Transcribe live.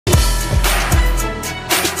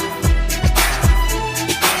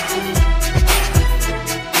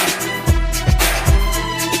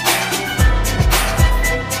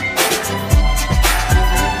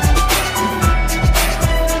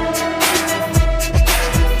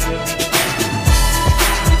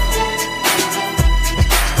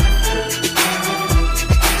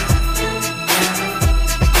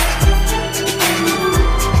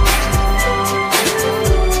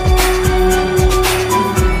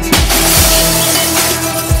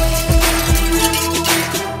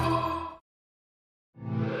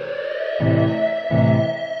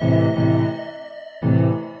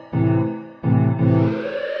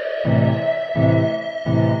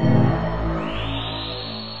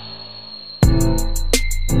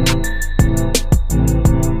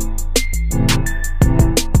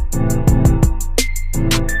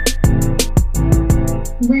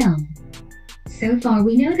far,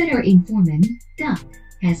 we know that our informant, Duck,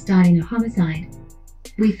 has died in a homicide.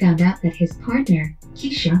 We found out that his partner,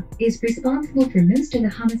 Keisha, is responsible for most of the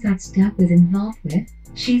homicides Duck was involved with.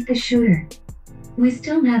 She's the shooter. We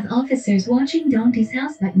still have officers watching Dante's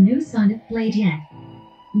house, but no sign of Blade yet.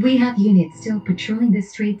 We have units still patrolling the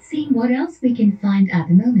streets, seeing what else we can find at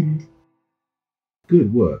the moment.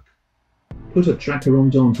 Good work. Put a tracker on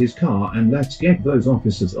Dante's car and let's get those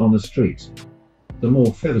officers on the street. The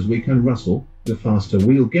more feathers we can rustle, the faster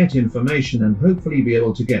we'll get information and hopefully be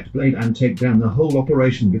able to get Blade and take down the whole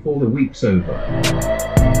operation before the week's over.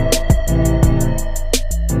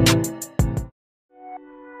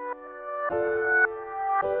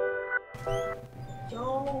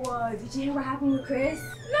 Did you hear what happened with Chris?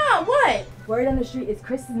 No, what? Word on the street is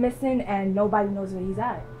Chris is missing and nobody knows where he's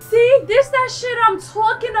at. See, this that shit I'm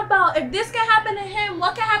talking about. If this can happen to him,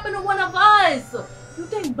 what can happen to one of us? You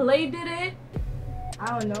think Blade did it?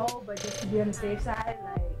 I don't know, but just to be on the safe side,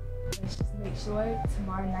 like, let's just make sure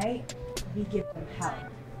tomorrow night we give them hell.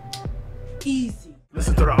 Easy.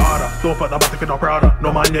 Listen to the order, don't put the back in the Prada.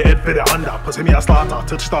 No man your head for the under, pussy me a slaughter.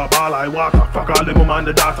 Touch star ball like water, fuck all the woman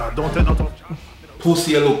the data. Don't take no tough.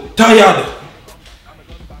 Pussy, you look tired.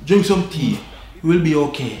 Drink some tea. We'll be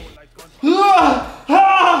okay.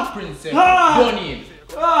 Princess, Bonnie.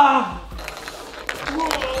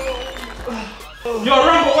 Yo,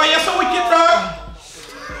 Rambo, why you so wicked, bro?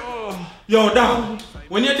 Yo, damn.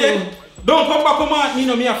 When you're dead, don't come back and mark me,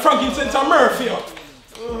 no, me a frankincense and Murphy.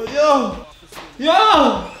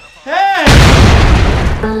 Yo, hey.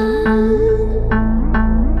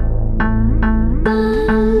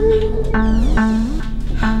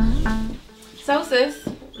 So sis,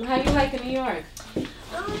 how you liking New York? You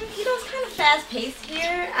know, it's kind of fast-paced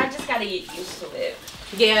here. I just gotta get used to it.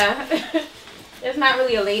 Yeah, it's not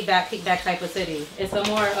really a laid-back, kick-back type of city. It's a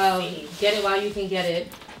more get it while you can get it,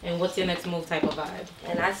 and what's your next move type of vibe.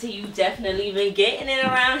 And I see you definitely been getting it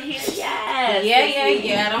around here. Yes.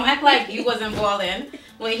 Yeah. Don't act like you wasn't balling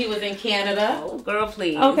when he was in Canada. Oh, girl,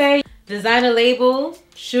 please. Okay. Designer label,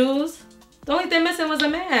 shoes. The only thing missing was a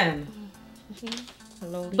man.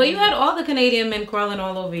 But you had all the Canadian men crawling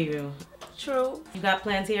all over you. True. You got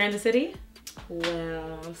plans here in the city?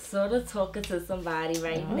 Well, I'm sort of talking to somebody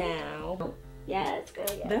right now. Yes, girl,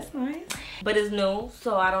 yes. That's nice. But it's new,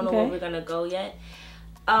 so I don't know where we're gonna go yet.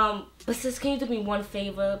 But sis, can you do me one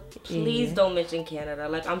favor? Please don't mention Canada.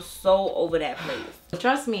 Like, I'm so over that place.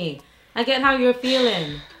 Trust me, I get how you're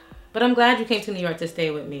feeling. But I'm glad you came to New York to stay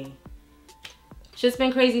with me. Shit's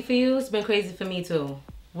been crazy for you, it's been crazy for me too.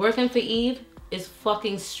 Working for Eve is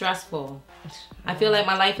fucking stressful. I feel like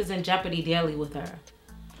my life is in jeopardy daily with her.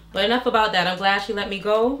 But enough about that. I'm glad she let me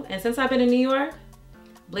go. And since I've been in New York,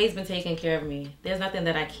 Blade's been taking care of me. There's nothing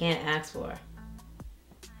that I can't ask for.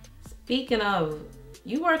 Speaking of,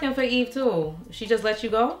 you working for Eve too. She just let you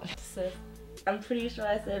go? Sis, I'm pretty sure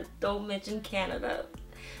I said don't mention Canada.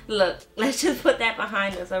 Look, let's just put that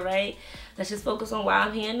behind us, alright? Let's just focus on why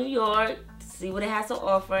I'm here in New York, see what it has to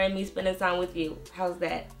offer, and me spending time with you. How's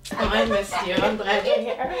that? Oh, I missed you. I'm glad you're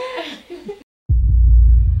here.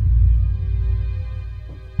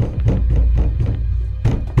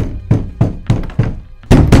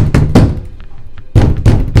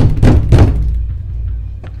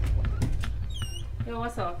 Yo,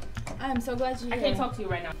 what's up? I'm so glad you're here. I can't talk to you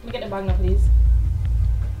right now. Let me get the bag now, please.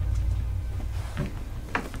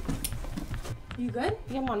 You good?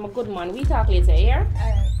 Yeah, man, I'm a good man. We talk later, yeah?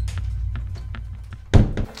 Alright.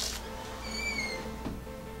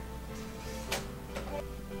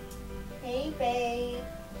 Hey, babe.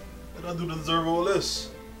 What I do to deserve all this?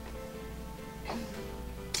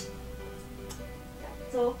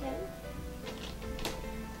 It's okay.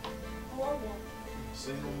 More one.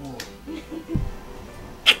 Say no more.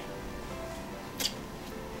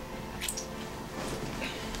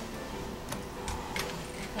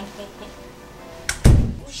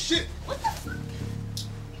 Oh shit! What the fuck?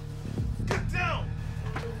 Get down!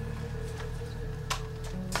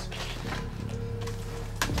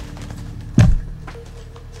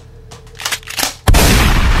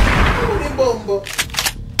 Holy bomba!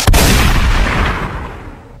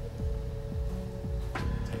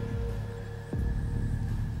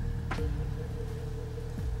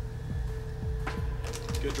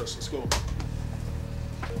 Get dressed, let's go.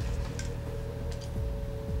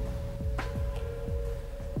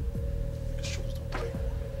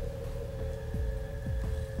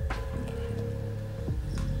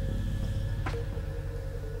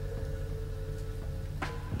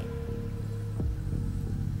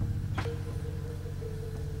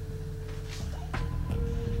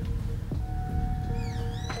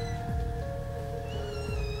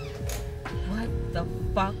 What the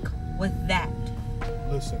fuck was that?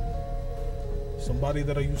 Somebody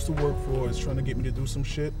that I used to work for is trying to get me to do some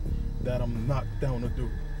shit that I'm not down to do.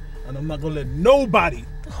 And I'm not gonna let nobody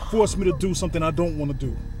force me to do something I don't want to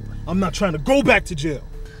do. I'm not trying to go back to jail.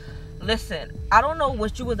 Listen, I don't know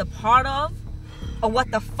what you was a part of or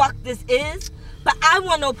what the fuck this is, but I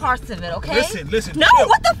want no parts of it, okay? Listen. No, chill.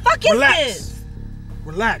 what the fuck is Relax. this?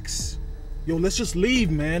 Relax. Yo, let's just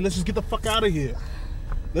leave, man. Let's just get the fuck out of here.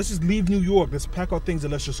 Let's just leave New York. Let's pack our things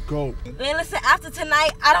and let's just go. Man, listen, after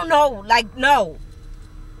tonight, I don't know. Like, no.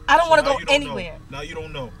 I don't want to go anywhere. Now you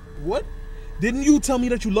don't know. What? Didn't you tell me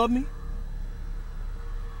that you love me?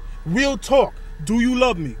 Real talk. Do you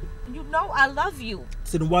love me? You know I love you.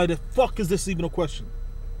 So then why the fuck is this even a question?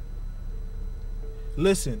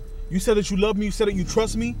 Listen, you said that you love me, you said that you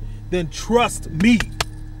trust me, then trust me.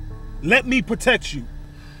 Let me protect you.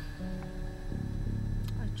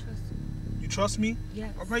 I trust you. You trust me?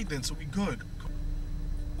 Yes. All right then, so we good.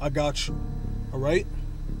 I got you. All right?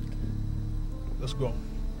 Let's go.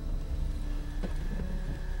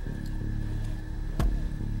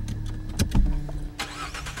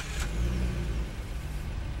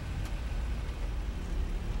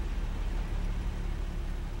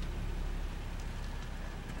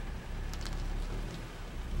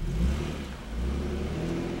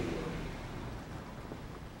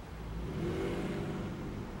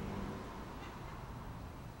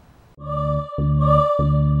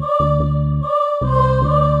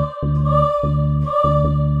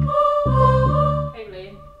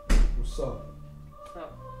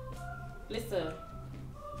 Listen,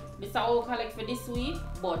 it's all collect for this week,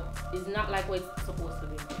 but it's not like what it's supposed to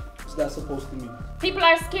be. What's that supposed to mean? People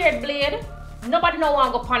are scared, Blade. Nobody no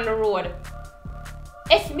want to go on the road.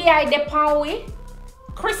 FBI depend we.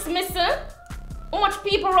 Christmas, how much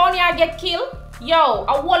people around here get killed? Yo,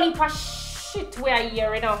 a whole heap of shit we are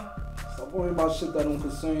here, you know. Stop worrying about shit that don't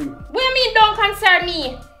concern you. What do you mean don't concern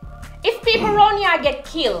me? If people around here get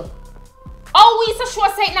killed, how we so sure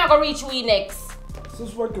say it not gonna reach we next? This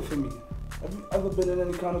is working for me. Have you ever been in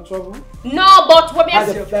any kind of trouble? No, but what me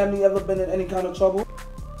Has your family ever been in any kind of trouble?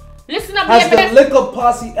 Listen up, Has the liquor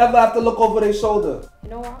posse ever have to look over their shoulder? You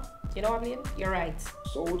know what? You know what, Blade? You're right.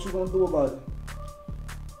 So what you gonna do about it?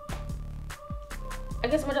 I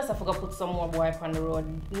guess we just have to go put some more boy on the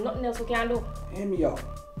road. Nothing else we can do. Hear me out.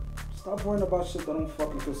 Stop worrying about shit that don't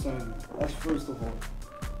fucking concern you. That's first of all.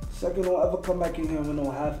 Second, don't ever come back in here with no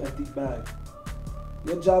half-empty bag.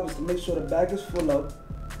 Your job is to make sure the bag is full up,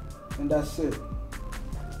 and that's it.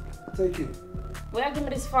 Take it. Where you give me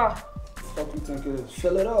this for? Fuck you think it is?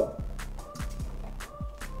 Fill it up.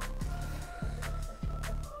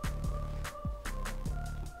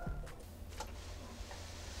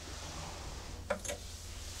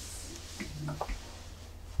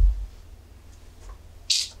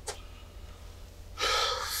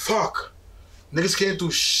 Fuck. Niggas can't do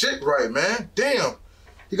shit right, man. Damn.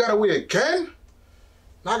 He got away again?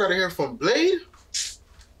 Now I gotta hear from Blade?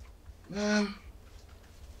 Man.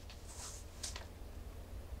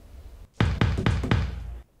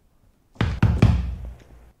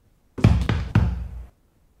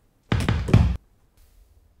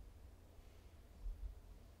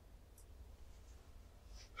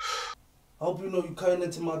 I hope you know you cutting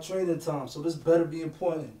into my training time, so this better be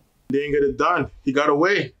important. They didn't get it done. He got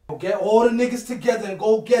away. Get all the niggas together and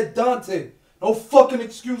go get Dante. No fucking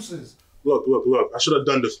excuses. Look. I should have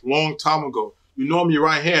done this long time ago. You know I'm your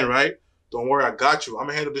right hand, right? Don't worry, I got you. I'm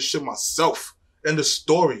gonna handle this shit myself. End the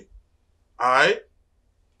story. All right?